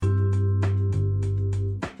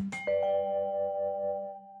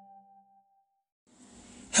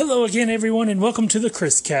Hello again, everyone, and welcome to the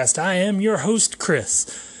Chris Cast. I am your host,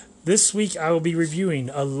 Chris. This week I will be reviewing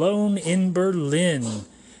Alone in Berlin,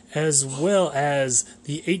 as well as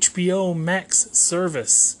the HBO Max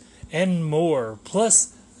service, and more,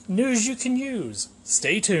 plus news you can use.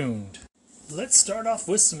 Stay tuned. Let's start off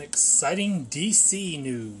with some exciting DC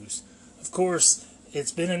news. Of course,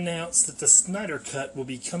 it's been announced that the Snyder Cut will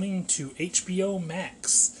be coming to HBO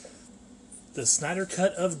Max. The Snyder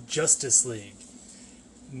Cut of Justice League.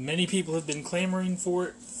 Many people have been clamoring for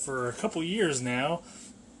it for a couple years now.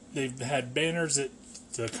 They've had banners at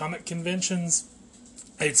the comic conventions.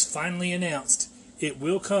 It's finally announced it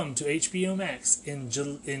will come to HBO Max in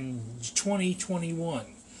 2021.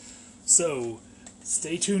 So,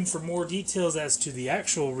 stay tuned for more details as to the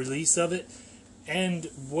actual release of it and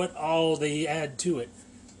what all they add to it.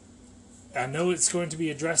 I know it's going to be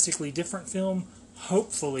a drastically different film.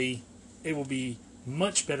 Hopefully, it will be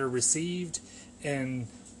much better received, and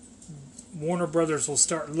Warner Brothers will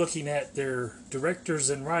start looking at their directors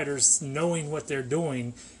and writers knowing what they're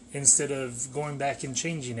doing instead of going back and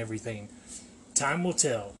changing everything. Time will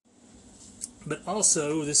tell. But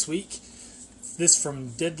also this week, this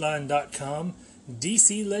from Deadline.com,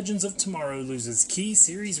 DC Legends of Tomorrow loses key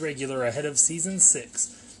series regular ahead of Season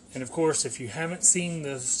 6. And of course, if you haven't seen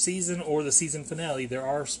the season or the season finale, there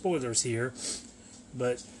are spoilers here.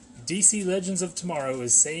 But DC Legends of Tomorrow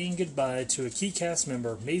is saying goodbye to a key cast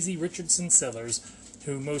member, Maisie Richardson Sellers,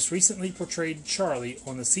 who most recently portrayed Charlie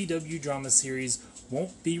on the CW drama series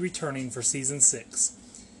Won't Be returning for Season 6.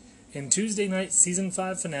 In Tuesday night's Season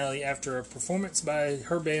 5 finale, after a performance by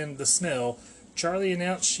her band The Smell, Charlie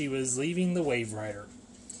announced she was leaving the Wave Rider.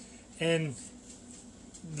 And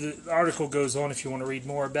the article goes on if you want to read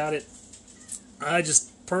more about it. I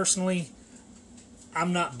just, personally,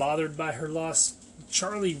 I'm not bothered by her loss.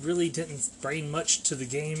 Charlie really didn't bring much to the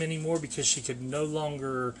game anymore because she could no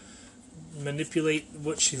longer manipulate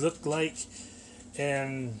what she looked like,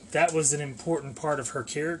 and that was an important part of her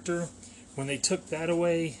character. When they took that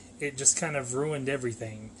away, it just kind of ruined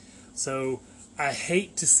everything. So I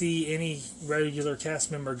hate to see any regular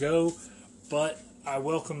cast member go, but I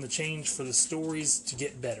welcome the change for the stories to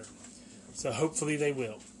get better. So hopefully they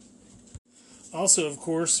will. Also, of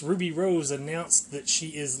course, Ruby Rose announced that she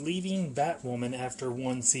is leaving Batwoman after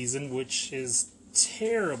one season, which is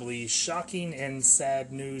terribly shocking and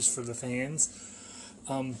sad news for the fans.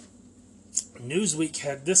 Newsweek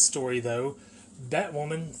had this story, though.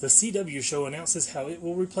 Batwoman, the CW show, announces how it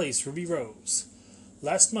will replace Ruby Rose.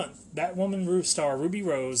 Last month, Batwoman star Ruby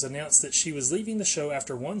Rose announced that she was leaving the show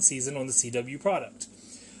after one season on the CW product.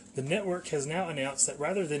 The network has now announced that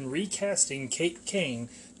rather than recasting Kate Kane,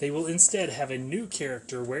 they will instead have a new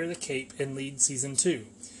character wear the cape and lead Season 2.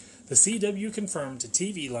 The CW confirmed to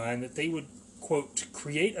TV Line that they would, quote,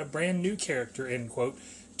 create a brand new character, end quote,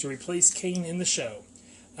 to replace Kane in the show.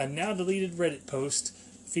 A now-deleted Reddit post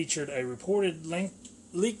featured a reported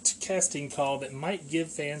leaked casting call that might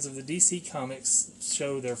give fans of the DC Comics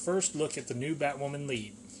show their first look at the new Batwoman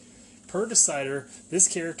lead. Per Decider, this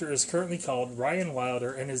character is currently called Ryan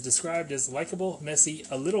Wilder and is described as likable, messy,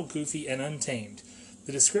 a little goofy, and untamed.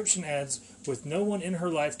 The description adds, with no one in her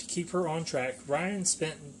life to keep her on track, Ryan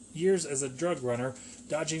spent years as a drug runner,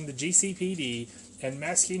 dodging the GCPD and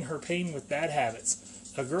masking her pain with bad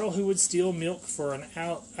habits. A girl who would steal milk for an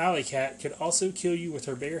alley cat could also kill you with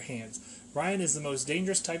her bare hands. Ryan is the most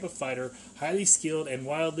dangerous type of fighter, highly skilled and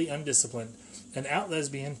wildly undisciplined. An out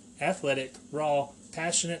lesbian, athletic, raw,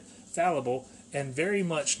 passionate, fallible, and very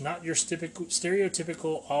much not your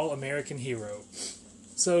stereotypical all-American hero.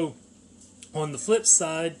 So, on the flip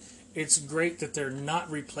side, it's great that they're not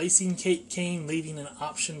replacing Kate Kane, leaving an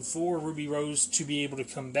option for Ruby Rose to be able to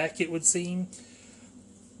come back, it would seem.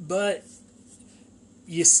 But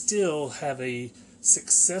you still have a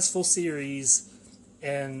successful series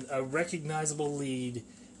and a recognizable lead,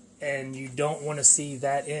 and you don't want to see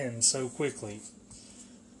that end so quickly.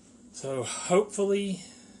 So, hopefully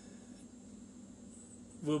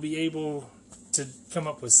we'll be able to come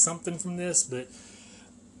up with something from this, but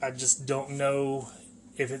I just don't know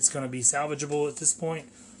if it's going to be salvageable at this point.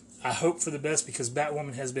 I hope for the best because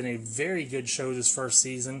Batwoman has been a very good show this first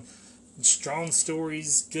season. Strong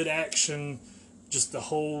stories, good action, just the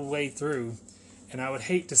whole way through. And I would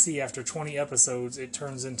hate to see after 20 episodes it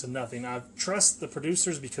turns into nothing. I trust the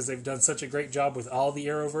producers because they've done such a great job with all the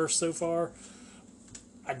Arrowverse so far.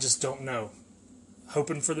 I just don't know.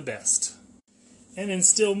 Hoping for the best. And in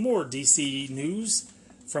still more DC news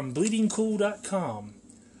from BleedingCool.com.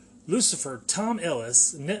 Lucifer, Tom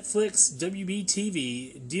Ellis, Netflix WB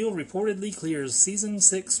TV deal reportedly clears Season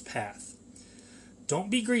 6 path. Don't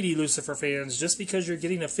be greedy, Lucifer fans. Just because you're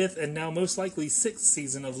getting a 5th and now most likely 6th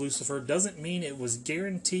season of Lucifer doesn't mean it was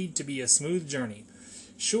guaranteed to be a smooth journey.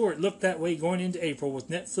 Sure, it looked that way going into April with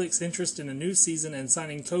Netflix interest in a new season and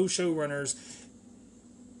signing co-showrunners,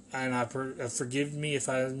 and forgive me if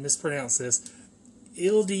I mispronounce this,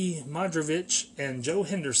 Ildi Modrovich and Joe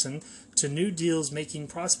Henderson to new deals, making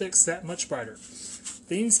prospects that much brighter.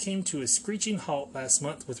 Things came to a screeching halt last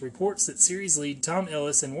month with reports that series lead Tom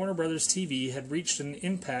Ellis and Warner Bros. TV had reached an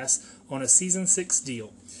impasse on a Season 6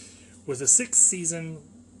 deal. With a 6th season...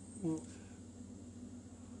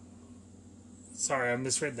 Sorry, I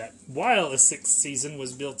misread that. While a 6th season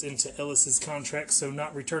was built into Ellis's contract, so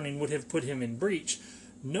not returning would have put him in breach,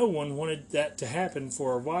 no one wanted that to happen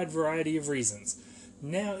for a wide variety of reasons.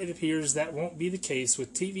 Now it appears that won't be the case,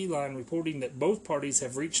 with TV Line reporting that both parties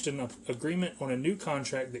have reached an agreement on a new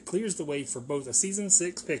contract that clears the way for both a Season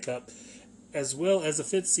 6 pickup as well as a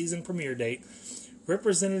 5th season premiere date.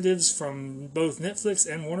 Representatives from both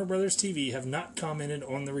Netflix and Warner Bros. TV have not commented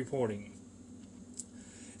on the reporting.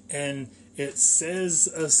 And it says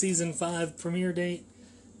a Season 5 premiere date.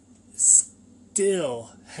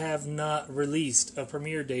 Still have not released a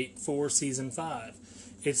premiere date for Season 5.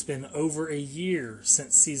 It's been over a year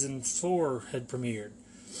since Season 4 had premiered.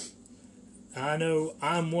 I know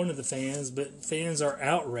I'm one of the fans, but fans are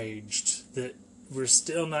outraged that we're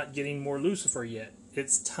still not getting more Lucifer yet.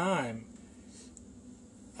 It's time.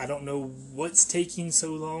 I don't know what's taking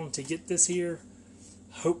so long to get this here.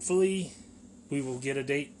 Hopefully, we will get a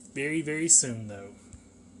date very, very soon, though.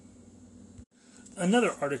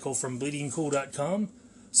 Another article from BleedingCool.com.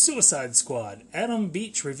 Suicide Squad. Adam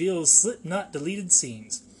Beach reveals Slipknot deleted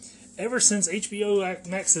scenes. Ever since HBO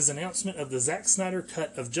Max's announcement of the Zack Snyder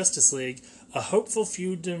cut of Justice League, a hopeful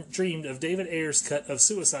few dreamed of David Ayer's cut of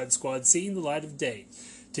Suicide Squad seeing the light of day.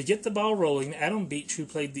 To get the ball rolling, Adam Beach, who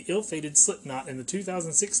played the ill-fated Slipknot in the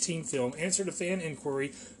 2016 film, answered a fan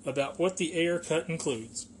inquiry about what the Ayer cut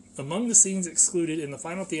includes. Among the scenes excluded in the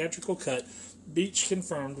final theatrical cut, Beach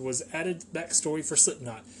confirmed was added backstory for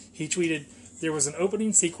Slipknot. He tweeted, "There was an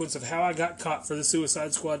opening sequence of how I got caught for the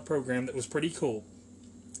Suicide Squad program that was pretty cool.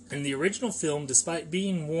 In the original film, despite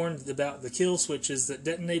being warned about the kill switches that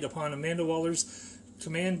detonate upon Amanda Waller's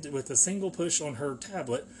command with a single push on her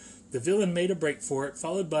tablet, the villain made a break for it,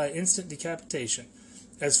 followed by instant decapitation.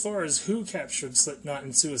 As far as who captured Slipknot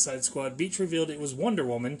in Suicide Squad, Beach revealed it was Wonder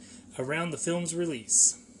Woman around the film's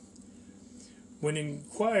release." When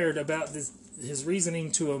inquired about his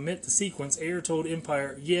reasoning to omit the sequence, Ayer told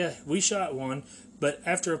Empire, "Yeah, we shot one, but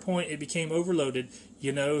after a point it became overloaded,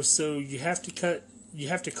 so you have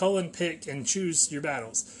to cull and pick and choose your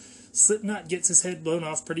battles. Slipknot gets his head blown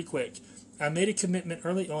off pretty quick. I made a commitment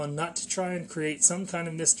early on not to try and create some kind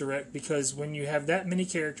of misdirect, because when you have that many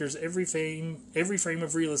characters, every frame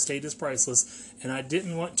of real estate is priceless, and I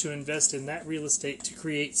didn't want to invest in that real estate to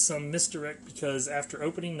create some misdirect, because after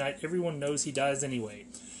opening night everyone knows he dies anyway."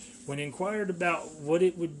 When inquired about what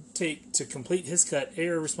it would take to complete his cut,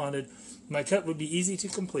 Ayer responded, "My cut would be easy to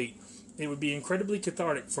complete. It would be incredibly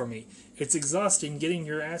cathartic for me. It's exhausting getting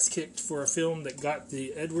your ass kicked for a film that got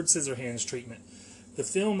the Edward Scissorhands treatment. The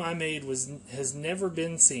film I made has never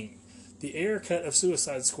been seen. The Ayer cut of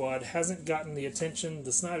Suicide Squad hasn't gotten the attention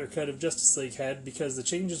the Snyder cut of Justice League had, because the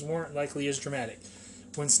changes weren't likely as dramatic.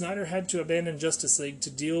 When Snyder had to abandon Justice League to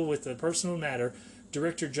deal with a personal matter,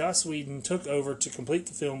 director Joss Whedon took over to complete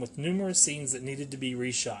the film with numerous scenes that needed to be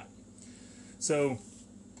reshot." So,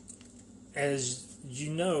 as you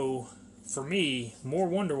know, for me, more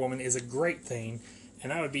Wonder Woman is a great thing,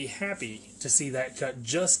 and I would be happy to see that cut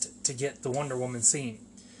just to get the Wonder Woman scene.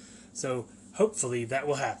 So, hopefully that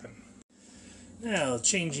will happen. Now,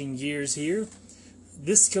 changing gears here.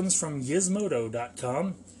 This comes from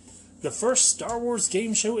Gizmodo.com. The first Star Wars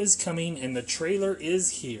game show is coming, and the trailer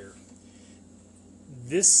is here.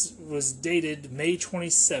 This was dated May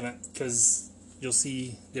 27th, because you'll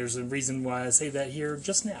see there's a reason why I say that here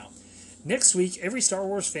just now. Next week, every Star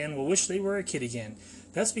Wars fan will wish they were a kid again.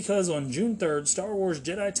 That's because on June 3rd, Star Wars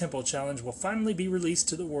Jedi Temple Challenge will finally be released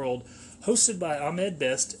to the world, hosted by Ahmed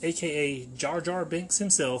Best, aka Jar Jar Binks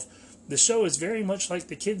himself. The show is very much like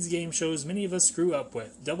the kids' game shows many of us grew up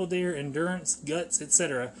with, Double Dare, Endurance, Guts,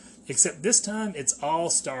 etc., except this time it's all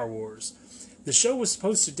Star Wars. The show was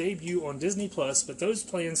supposed to debut on Disney+, but those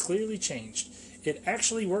plans clearly changed. It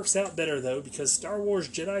actually works out better, though, because Star Wars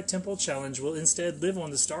Jedi Temple Challenge will instead live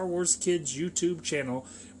on the Star Wars Kids YouTube channel,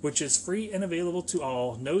 which is free and available to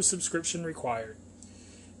all, no subscription required.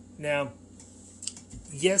 Now,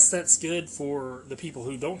 yes, that's good for the people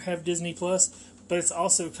who don't have Disney+, but it's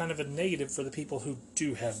also kind of a negative for the people who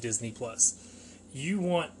do have Disney+. You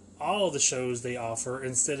want all the shows they offer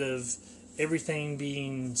instead of everything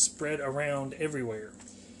being spread around everywhere.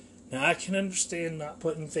 Now, I can understand not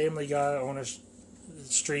putting Family Guy on a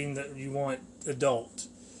stream that you want adult,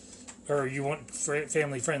 or you want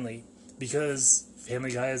family friendly, because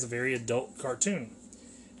Family Guy is a very adult cartoon.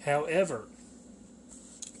 However,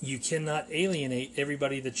 you cannot alienate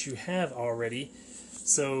everybody that you have already,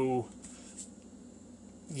 so,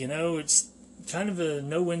 it's kind of a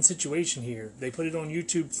no-win situation here. They put it on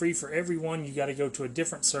YouTube free for everyone. You got to go to a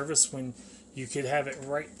different service when you could have it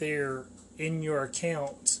right there in your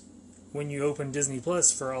account when you open Disney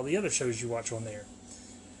Plus for all the other shows you watch on there.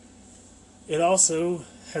 It also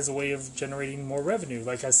has a way of generating more revenue,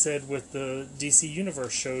 like I said, with the DC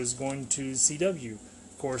Universe shows going to CW.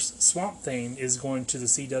 Of course, Swamp Thing is going to the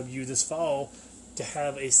CW this fall to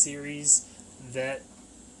have a series that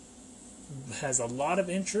has a lot of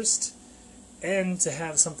interest, and to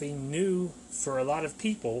have something new for a lot of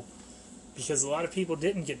people, because a lot of people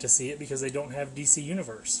didn't get to see it because they don't have DC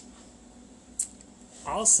Universe.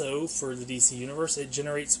 Also, for the DC Universe, it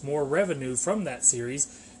generates more revenue from that series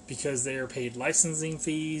because they are paid licensing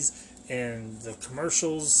fees, and the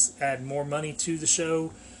commercials add more money to the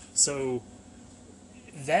show. So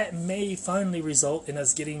that may finally result in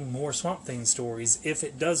us getting more Swamp Thing stories if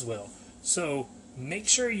it does well. So make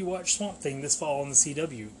sure you watch Swamp Thing this fall on the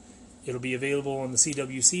CW. It'll be available on the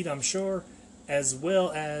CW seed, I'm sure, as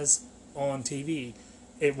well as on TV.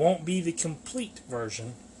 It won't be the complete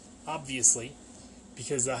version, obviously,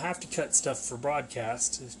 because I have to cut stuff for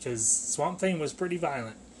broadcast, because Swamp Thing was pretty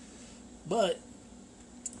violent. But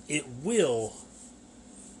it will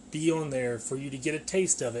be on there for you to get a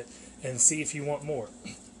taste of it and see if you want more.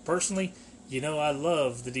 Personally, I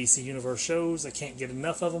love the DC Universe shows. I can't get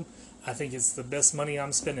enough of them. I think it's the best money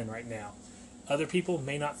I'm spending right now. Other people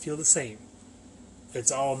may not feel the same.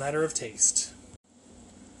 It's all a matter of taste.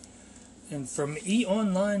 And from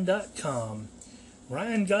eOnline.com,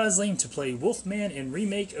 Ryan Gosling to play Wolfman in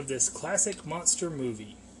remake of this classic monster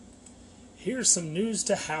movie. Here's some news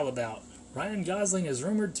to howl about. Ryan Gosling is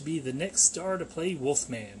rumored to be the next star to play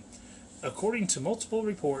Wolfman. According to multiple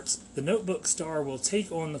reports, the Notebook star will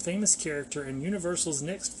take on the famous character in Universal's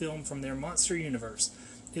next film from their monster universe.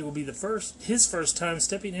 It will be his first time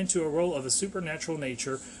stepping into a role of a supernatural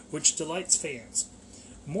nature, which delights fans.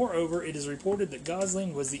 Moreover, it is reported that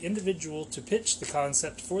Gosling was the individual to pitch the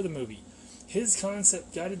concept for the movie. His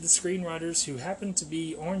concept guided the screenwriters, who happened to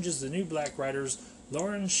be Orange is the New Black writers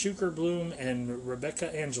Lauren Schuker-Bloom and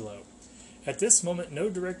Rebecca Angelo. At this moment, no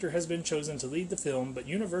director has been chosen to lead the film, but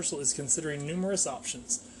Universal is considering numerous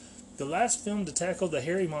options. The last film to tackle the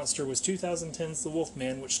hairy monster was 2010's The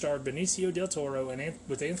Wolfman, which starred Benicio del Toro and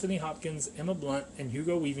with Anthony Hopkins, Emma Blunt, and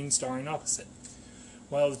Hugo Weaving starring opposite.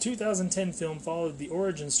 While the 2010 film followed the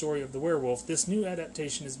origin story of the werewolf, this new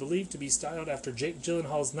adaptation is believed to be styled after Jake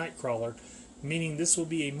Gyllenhaal's Nightcrawler, meaning this will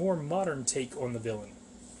be a more modern take on the villain.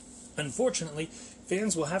 Unfortunately,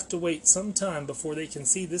 fans will have to wait some time before they can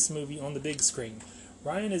see this movie on the big screen.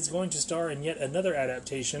 Ryan is going to star in yet another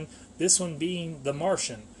adaptation, this one being The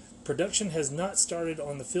Martian. Production has not started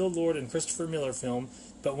on the Phil Lord and Christopher Miller film,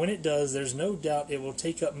 but when it does, there's no doubt it will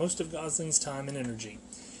take up most of Gosling's time and energy.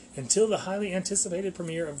 Until the highly anticipated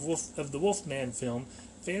premiere of the Wolfman film,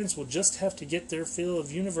 fans will just have to get their fill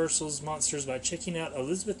of Universal's monsters by checking out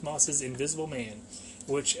Elizabeth Moss's Invisible Man,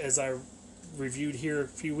 which, as I reviewed here a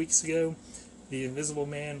few weeks ago, The Invisible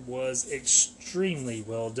Man was extremely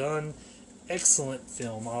well done. Excellent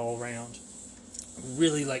film all around.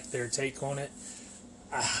 Really like their take on it.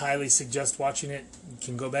 I highly suggest watching it. You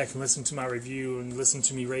can go back and listen to my review and listen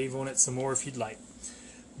to me rave on it some more if you'd like.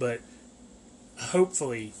 But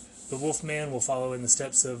hopefully The Wolfman will follow in the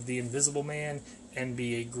steps of The Invisible Man and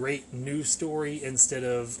be a great new story instead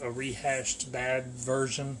of a rehashed bad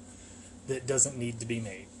version that doesn't need to be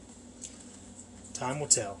made. Time will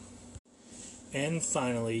tell. And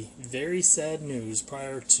finally, very sad news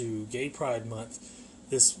prior to Gay Pride Month.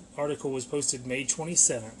 This article was posted May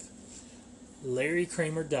 27th. Larry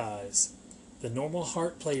Kramer dies. The Normal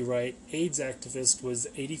Heart playwright, AIDS activist, was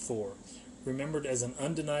 84, remembered as an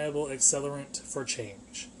undeniable accelerant for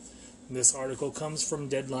change. This article comes from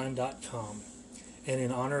Deadline.com. And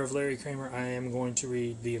in honor of Larry Kramer, I am going to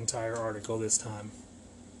read the entire article this time.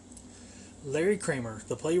 Larry Kramer,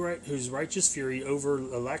 the playwright whose righteous fury over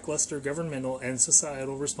a lackluster governmental and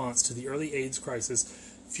societal response to the early AIDS crisis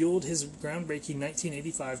fueled his groundbreaking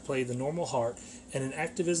 1985 play The Normal Heart, and an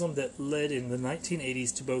activism that led in the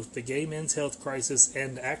 1980s to both the gay men's health crisis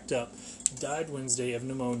and ACT UP, died Wednesday of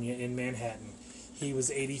pneumonia in Manhattan. He was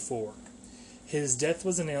 84. His death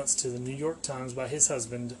was announced to the New York Times by his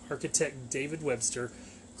husband, architect David Webster.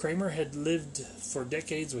 Kramer had lived for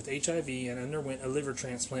decades with HIV and underwent a liver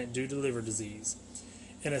transplant due to liver disease.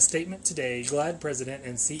 In a statement today, GLAAD President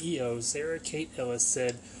and CEO Sarah Kate Ellis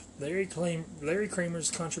said, Larry Kramer's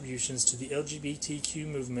contributions to the LGBTQ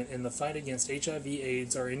movement in the fight against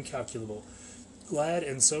HIV/AIDS are incalculable. GLAAD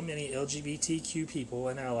and so many LGBTQ people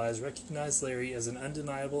and allies recognize Larry as an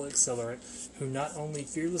undeniable accelerant who not only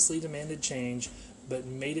fearlessly demanded change, but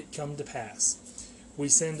made it come to pass. We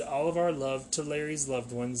send all of our love to Larry's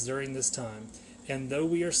loved ones during this time, and though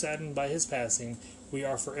we are saddened by his passing, we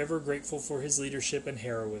are forever grateful for his leadership and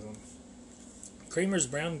heroism. Kramer's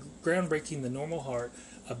groundbreaking The Normal Heart,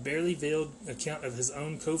 a barely veiled account of his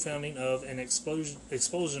own co-founding of and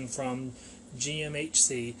expulsion from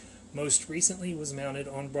GMHC, most recently was mounted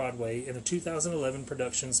on Broadway in a 2011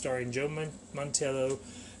 production starring Joe Mantello,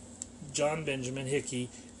 John Benjamin Hickey,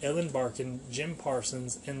 Ellen Barkin, Jim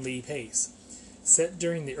Parsons, and Lee Pace. Set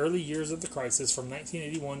during the early years of the crisis from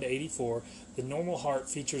 1981 to 84, The Normal Heart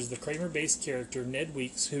features the Kramer-based character Ned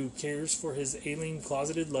Weeks, who cares for his ailing,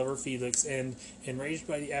 closeted lover Felix and, enraged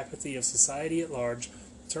by the apathy of society at large,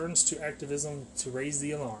 turns to activism to raise the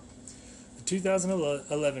alarm. The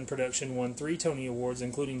 2011 production won 3 Tony Awards,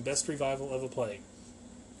 including Best Revival of a Play.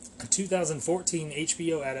 A 2014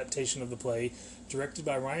 HBO adaptation of the play, directed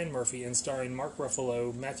by Ryan Murphy and starring Mark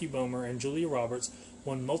Ruffalo, Matthew Bomer, and Julia Roberts,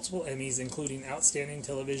 won multiple Emmys, including Outstanding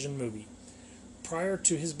Television Movie. Prior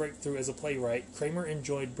to his breakthrough as a playwright, Kramer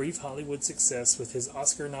enjoyed brief Hollywood success with his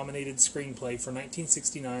Oscar-nominated screenplay for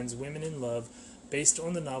 1969's Women in Love, based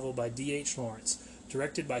on the novel by D.H. Lawrence,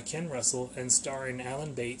 directed by Ken Russell and starring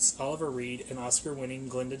Alan Bates, Oliver Reed, and Oscar-winning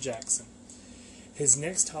Glenda Jackson. His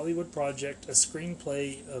next Hollywood project, a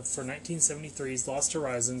screenplay for 1973's Lost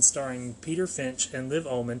Horizons starring Peter Finch and Liv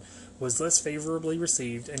Ullmann, was less favorably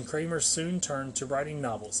received, and Kramer soon turned to writing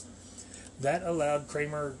novels. That allowed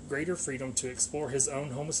Kramer greater freedom to explore his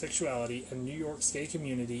own homosexuality and New York's gay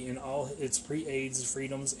community in all its pre-AIDS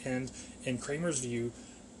freedoms and, in Kramer's view,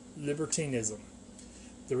 libertinism.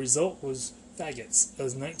 The result was Faggots, a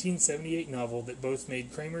 1978 novel that both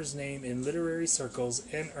made Kramer's name in literary circles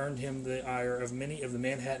and earned him the ire of many of the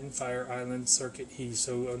Manhattan Fire Island circuit he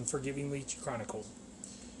so unforgivingly chronicled.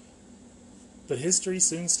 But history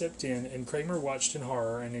soon stepped in, and Kramer watched in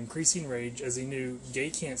horror and increasing rage as he knew gay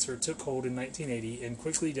cancer took hold in 1980 and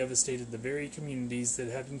quickly devastated the very communities that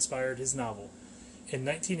had inspired his novel. In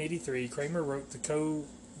 1983, Kramer wrote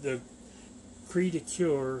the Cri de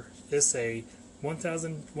Coeur essay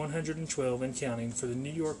 1112 and counting for the New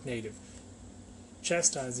York Native,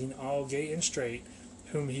 chastising all gay and straight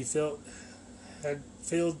whom he felt had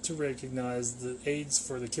failed to recognize the AIDS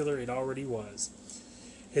for the killer it already was.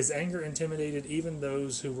 His anger intimidated even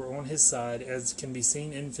those who were on his side, as can be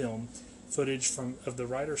seen in film footage of the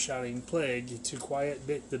writer shouting "Plague" to quiet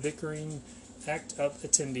the bickering ACT UP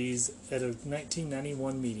attendees at a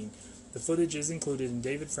 1991 meeting. The footage is included in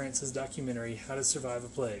David France's documentary How to Survive a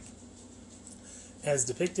Plague. As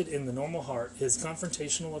depicted in The Normal Heart, his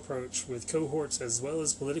confrontational approach with cohorts as well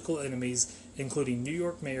as political enemies, including New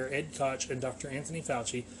York Mayor Ed Koch and Dr. Anthony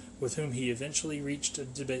Fauci, with whom he eventually reached a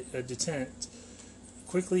detente,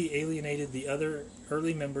 quickly alienated the other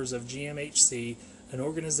early members of GMHC, an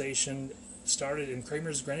organization started in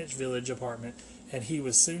Kramer's Greenwich Village apartment, and he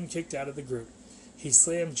was soon kicked out of the group. He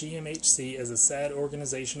slammed GMHC as a sad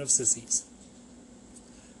organization of sissies.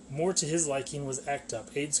 More to his liking was ACT UP,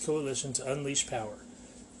 AIDS Coalition to Unleash Power,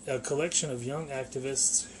 a collection of young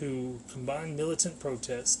activists who combined militant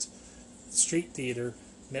protest, street theater,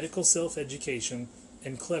 medical self-education,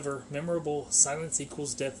 and clever, memorable silence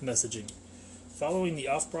equals death messaging. Following the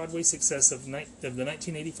off-Broadway success of the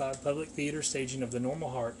 1985 public theater staging of The Normal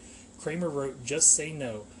Heart, Kramer wrote Just Say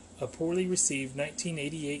No, a poorly received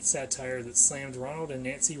 1988 satire that slammed Ronald and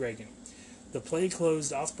Nancy Reagan. The play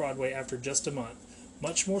closed off-Broadway after just a month.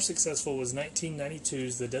 Much more successful was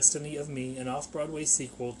 1992's The Destiny of Me, an off-Broadway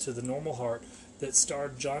sequel to The Normal Heart that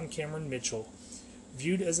starred John Cameron Mitchell.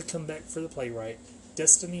 Viewed as a comeback for the playwright,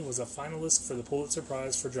 Destiny was a finalist for the Pulitzer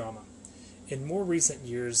Prize for Drama. In more recent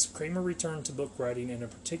years, Kramer returned to book writing, in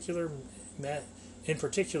particular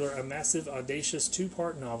a massive, audacious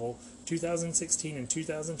 2-part novel, 2016 and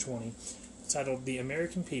 2020, titled The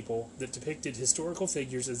American People, that depicted historical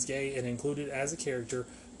figures as gay and included as a character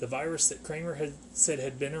the virus that Kramer had said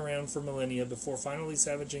had been around for millennia before finally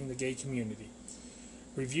savaging the gay community.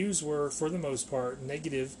 Reviews were, for the most part,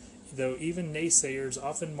 negative, though even naysayers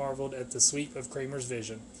often marveled at the sweep of Kramer's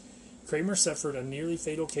vision. Kramer suffered a nearly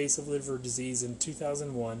fatal case of liver disease in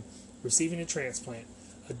 2001, receiving a transplant.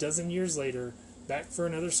 A dozen years later, back for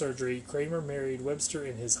another surgery, Kramer married Webster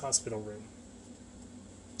in his hospital room.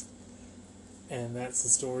 and that's the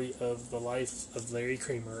story of the life of Larry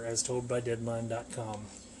Kramer as told by Deadline.com.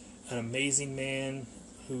 An amazing man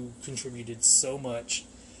who contributed so much,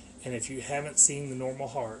 and if you haven't seen The Normal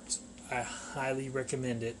Heart, I highly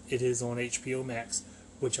recommend it. It is on HBO Max,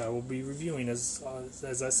 which I will be reviewing, as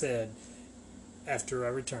I said, after I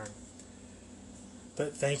return.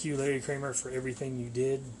 But thank you, Larry Kramer, for everything you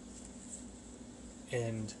did,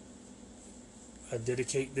 and I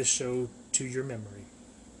dedicate this show to your memory.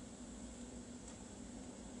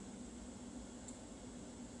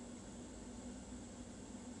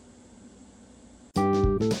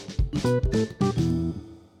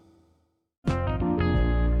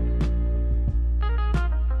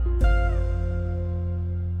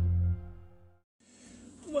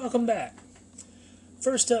 Welcome back.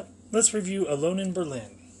 First up, let's review Alone in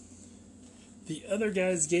Berlin. The other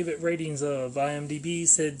guys gave it ratings of IMDb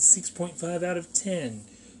said 6.5 out of 10.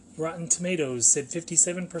 Rotten Tomatoes said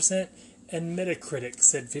 57%, and Metacritic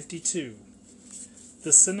said 52.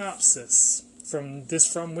 The synopsis from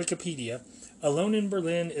Wikipedia. Alone in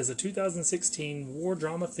Berlin is a 2016 war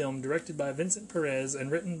drama film directed by Vincent Perez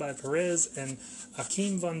and written by Perez and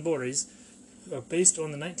Achim von Boris, based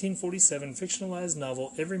on the 1947 fictionalized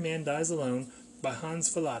novel Every Man Dies Alone by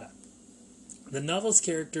Hans Fallada. The novel's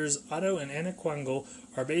characters, Otto and Anna Quangel,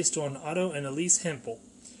 are based on Otto and Elise Hempel.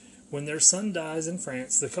 When their son dies in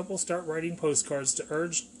France, the couple start writing postcards to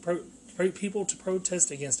urge people to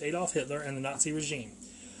protest against Adolf Hitler and the Nazi regime.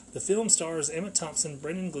 The film stars Emma Thompson,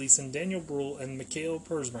 Brendan Gleeson, Daniel Bruhl, and Mikhail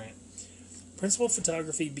Persbrandt. Principal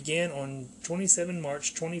photography began on 27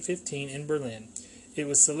 March 2015 in Berlin. It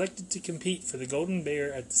was selected to compete for the Golden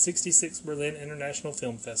Bear at the 66th Berlin International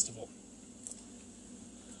Film Festival.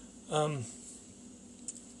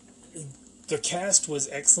 The cast was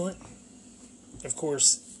excellent. Of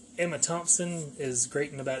course, Emma Thompson is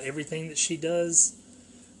great in about everything that she does.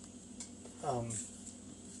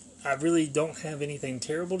 I really don't have anything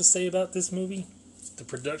terrible to say about this movie. The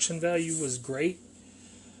production value was great.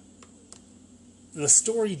 The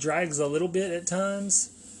story drags a little bit at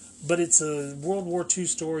times, but it's a World War II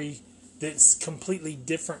story that's completely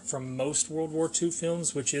different from most World War II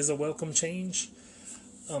films, which is a welcome change.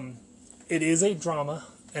 It is a drama,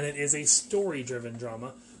 and it is a story-driven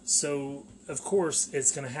drama, so of course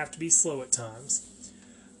it's going to have to be slow at times.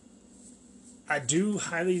 I do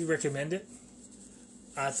highly recommend it.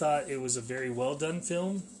 I thought it was a very well done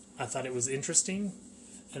film. I thought it was interesting,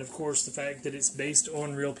 and of course the fact that it's based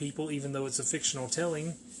on real people, even though it's a fictional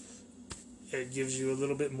telling, it gives you a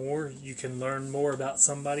little bit more. You can learn more about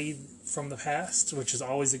somebody from the past, which is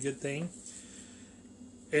always a good thing.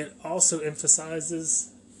 It also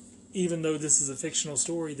emphasizes, even though this is a fictional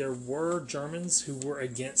story, there were Germans who were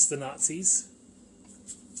against the Nazis.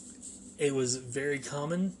 It was very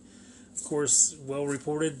common. Of course, well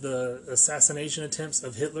reported, the assassination attempts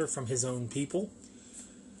of Hitler from his own people.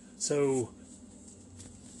 So,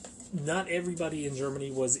 not everybody in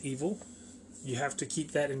Germany was evil. You have to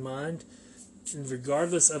keep that in mind. And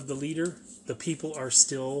regardless of the leader, the people are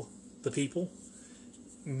still the people.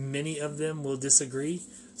 Many of them will disagree.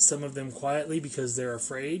 Some of them quietly because they're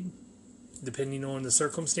afraid, depending on the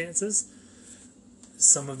circumstances.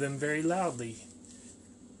 Some of them very loudly.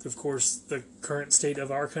 Of course, the current state of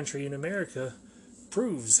our country in America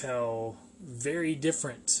proves how very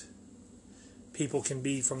different people can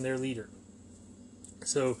be from their leader.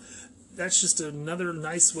 So that's just another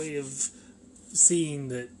nice way of seeing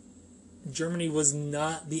that Germany was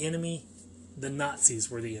not the enemy, the Nazis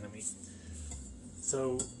were the enemy.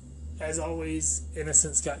 So, as always,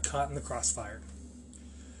 innocents got caught in the crossfire.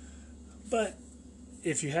 But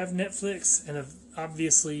if you have Netflix, and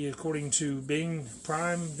obviously according to Bing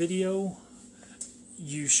Prime Video,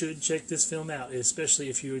 you should check this film out, especially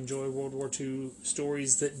if you enjoy World War II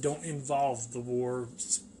stories that don't involve the war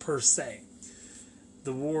per se.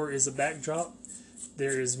 The war is a backdrop.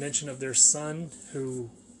 There is mention of their son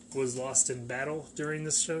who was lost in battle during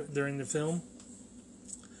the film,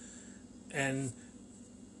 and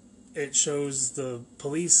it shows the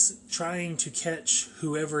police trying to catch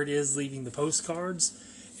whoever it is leaving the postcards.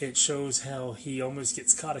 It shows how he almost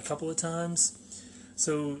gets caught a couple of times.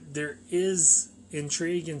 So there is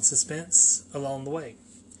intrigue and suspense along the way.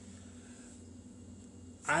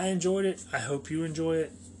 I enjoyed it. I hope you enjoy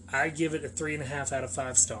it. I give it a 3.5 out of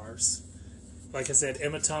 5 stars. Like I said,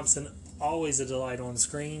 Emma Thompson, always a delight on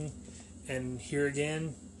screen. And here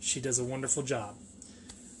again, she does a wonderful job.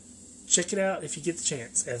 Check it out if you get the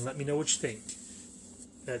chance, and let me know what you think.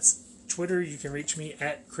 That's Twitter. You can reach me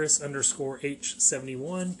at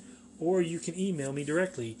Chris_H71, or you can email me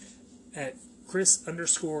directly at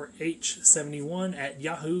Chris_H71 at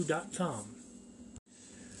yahoo.com.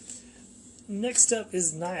 next up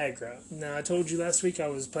is Niagara. Now, I told you last week I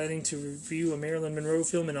was planning to review a Marilyn Monroe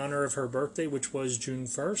film in honor of her birthday, which was June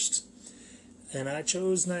 1st. And I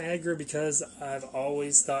chose Niagara because I've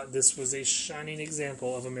always thought this was a shining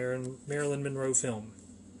example of a Marilyn Monroe film.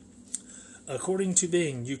 According to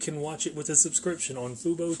Bing, you can watch it with a subscription on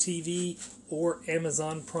Fubo TV or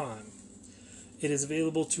Amazon Prime. It is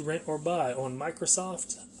available to rent or buy on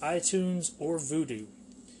Microsoft, iTunes, or Vudu.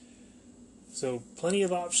 So, plenty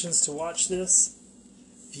of options to watch this.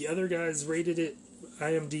 The other guys rated it,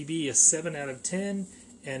 IMDb, a 7 out of 10,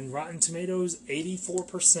 and Rotten Tomatoes,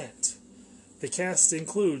 84%. The cast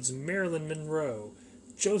includes Marilyn Monroe,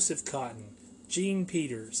 Joseph Cotton, Jean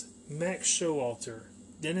Peters, Max Showalter,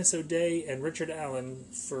 Dennis O'Day, and Richard Allen,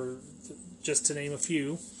 for just to name a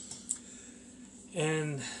few.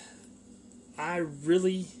 And I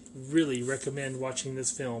really, really recommend watching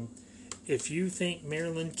this film. If you think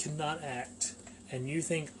Marilyn cannot act, and you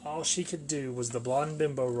think all she could do was the blonde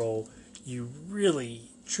bimbo role, you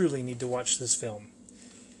really, truly need to watch this film.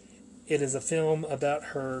 It is a film about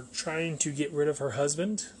her trying to get rid of her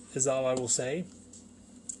husband, is all I will say.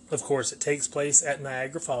 Of course, it takes place at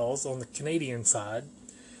Niagara Falls on the Canadian side,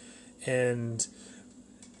 and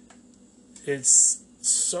it's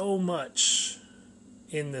so much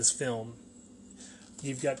in this film.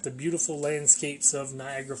 You've got the beautiful landscapes of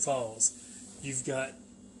Niagara Falls. You've got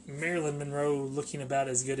Marilyn Monroe looking about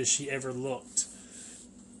as good as she ever looked.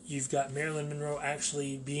 You've got Marilyn Monroe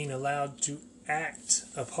actually being allowed to act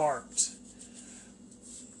a part.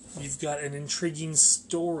 You've got an intriguing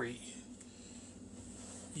story.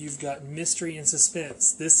 You've got mystery and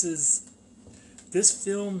suspense. This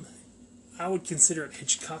film, I would consider it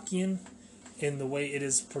Hitchcockian in the way it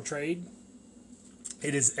is portrayed.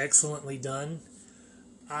 It is excellently done.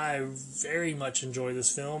 I very much enjoy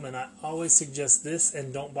this film, and I always suggest this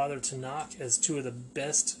and Don't Bother to Knock as two of the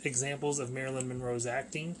best examples of Marilyn Monroe's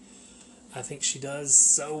acting. I think she does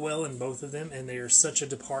so well in both of them, and they are such a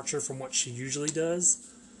departure from what she usually does.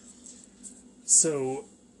 So,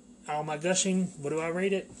 all my gushing, what do I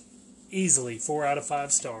rate it? Easily 4 out of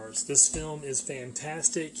 5 stars. This film is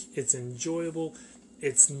fantastic. It's enjoyable.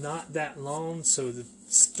 It's not that long, so the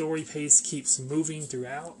story pace keeps moving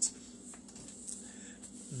throughout.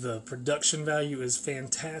 The production value is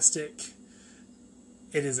fantastic.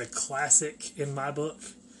 It is a classic in my book.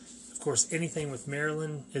 Of course, anything with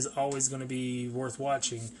Marilyn is always going to be worth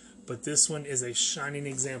watching, but this one is a shining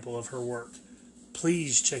example of her work.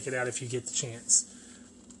 Please check it out if you get the chance.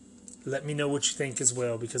 Let me know what you think as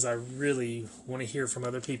well, because I really want to hear from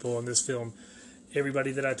other people on this film.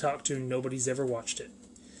 Everybody that I talk to, nobody's ever watched it,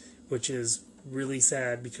 which is really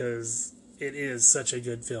sad because it is such a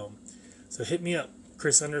good film. So hit me up,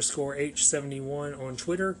 Chris_H71 on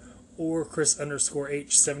Twitter, or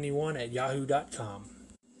Chris_H71 at yahoo.com.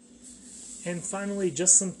 And finally,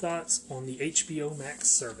 just some thoughts on the HBO Max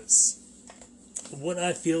service. What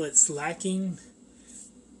I feel it's lacking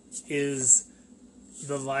is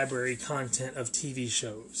the library content of TV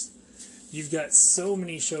shows. You've got so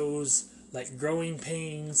many shows like Growing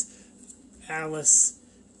Pains, Alice,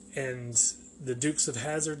 and the Dukes of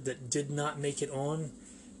Hazzard that did not make it on.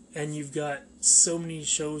 And you've got so many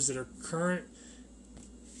shows that are current.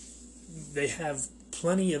 They have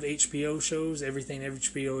plenty of HBO shows, everything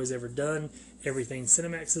HBO has ever done, everything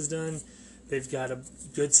Cinemax has done. They've got a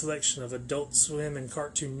good selection of Adult Swim and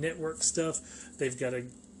Cartoon Network stuff. They've got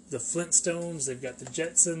the Flintstones, they've got the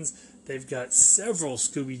Jetsons, they've got several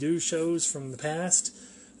Scooby-Doo shows from the past.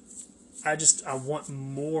 I want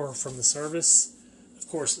more from the service. Of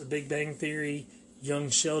course, The Big Bang Theory, Young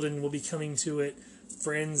Sheldon will be coming to it.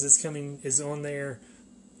 Friends is on there.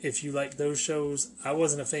 If you like those shows, I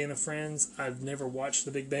wasn't a fan of Friends. I've never watched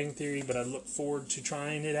The Big Bang Theory, but I look forward to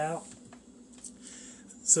trying it out.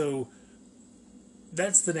 So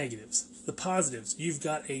that's the negatives. The positives, you've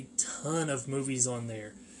got a ton of movies on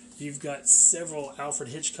there. You've got several Alfred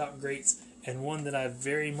Hitchcock greats, and one that I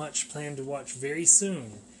very much plan to watch very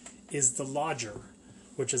soon is The Lodger,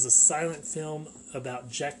 which is a silent film about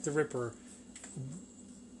Jack the Ripper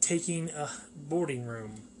taking a boarding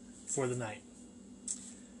room for the night.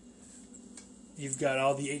 You've got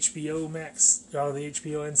all the HBO Max, all the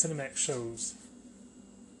HBO and Cinemax shows.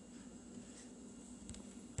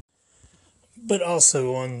 But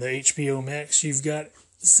also on the HBO Max, you've got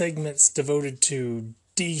segments devoted to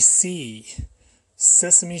DC,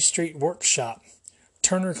 Sesame Street Workshop,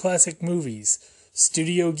 Turner Classic Movies,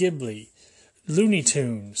 Studio Ghibli, Looney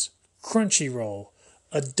Tunes, Crunchyroll,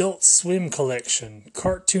 Adult Swim Collection,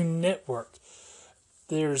 Cartoon Network.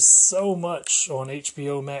 There's so much on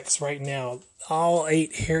HBO Max right now. All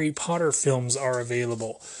 8 Harry Potter films are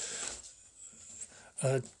available.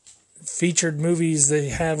 featured movies they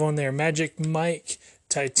have on there: Magic Mike,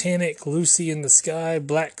 Titanic, Lucy in the Sky,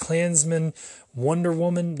 Black Klansman, Wonder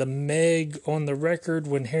Woman, The Meg, On the Record,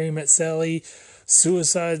 When Harry Met Sally,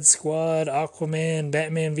 Suicide Squad, Aquaman,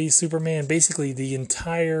 Batman v Superman, basically the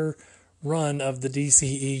entire run of the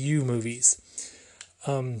DCEU movies.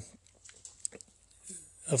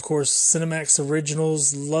 Of course, Cinemax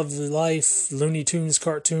Originals, Lovely Life, Looney Tunes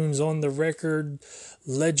cartoons, On the Record,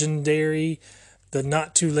 Legendary, The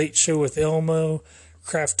Not Too Late Show with Elmo,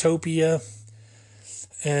 Craftopia,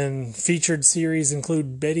 and featured series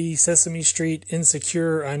include Betty, Sesame Street,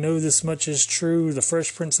 Insecure, I Know This Much Is True, The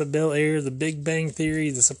Fresh Prince of Bel-Air, The Big Bang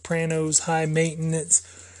Theory, The Sopranos, High Maintenance,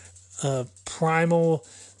 Primal,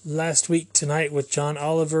 Last Week Tonight with John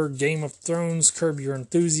Oliver, Game of Thrones, Curb Your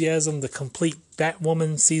Enthusiasm, The Complete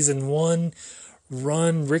Batwoman Season 1,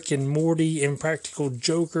 Run, Rick and Morty, Impractical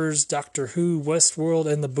Jokers, Doctor Who,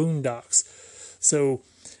 Westworld, and The Boondocks. So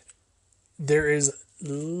there is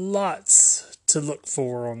lots to look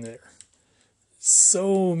for on there.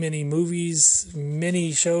 So many movies,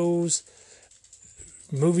 many shows,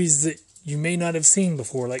 movies that you may not have seen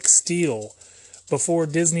before, like Steel, before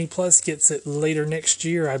Disney Plus gets it later next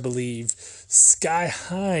year, I believe. Sky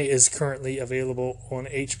High is currently available on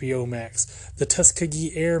HBO Max. The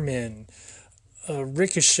Tuskegee Airmen,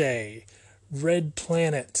 Ricochet, Red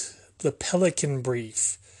Planet, The Pelican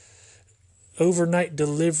Brief, Overnight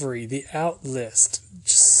Delivery, The Outlist,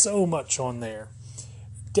 just so much on there.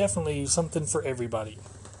 Definitely something for everybody.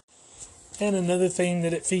 And another thing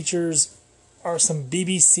that it features are some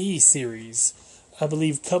BBC series. I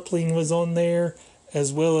believe Coupling was on there,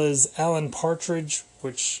 as well as Alan Partridge,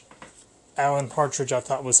 which Alan Partridge I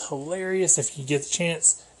thought was hilarious. If you get the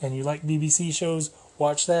chance and you like BBC shows,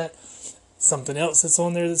 watch that. Something else that's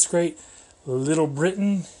on there that's great, Little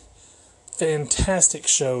Britain. Fantastic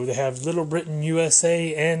show. They have Little Britain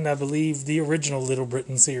USA and I believe the original Little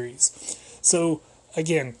Britain series. So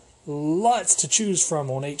again, lots to choose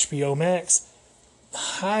from on HBO Max.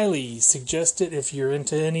 Highly suggest it if you're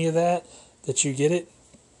into any of that you get it.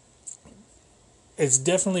 It's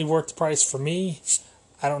definitely worth the price for me.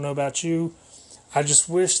 I don't know about you. I just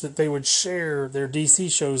wish that they would share their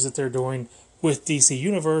DC shows that they're doing with DC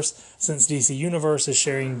Universe, since DC Universe is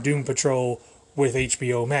sharing Doom Patrol with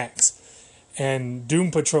HBO Max. And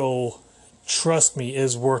Doom Patrol, trust me,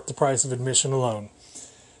 is worth the price of admission alone.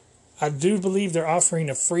 I do believe they're offering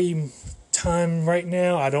a free time right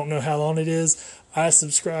now. I don't know how long it is. I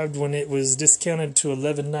subscribed when it was discounted to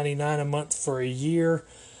 $11.99 a month for a year.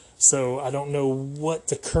 So I don't know what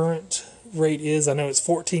the current rate is. I know it's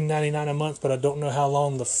 $14.99 a month, but I don't know how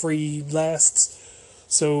long the free lasts.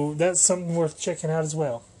 So that's something worth checking out as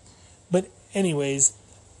well. But anyways,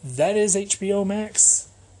 that is HBO Max.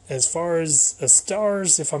 As far as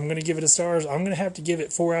stars, if I'm going to give it a stars, I'm going to have to give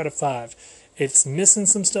it 4 out of 5. It's missing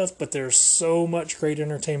some stuff, but there's so much great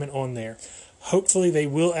entertainment on there. Hopefully they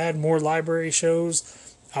will add more library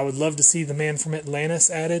shows. I would love to see The Man from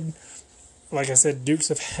Atlantis added. Like I said,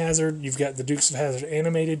 Dukes of Hazzard. You've got the Dukes of Hazzard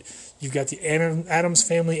animated. You've got the Addams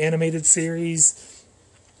Family animated series.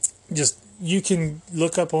 Just, you can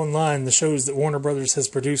look up online the shows that Warner Brothers has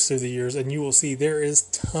produced through the years, and you will see there is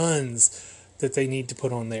tons that they need to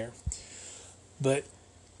put on there. But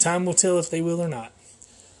time will tell if they will or not.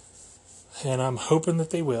 And I'm hoping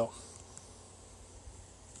that they will.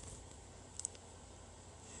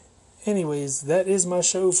 Anyways, that is my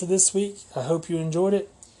show for this week. I hope you enjoyed it.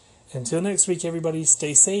 Until next week, everybody,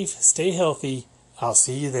 stay safe, stay healthy. I'll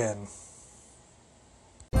see you then.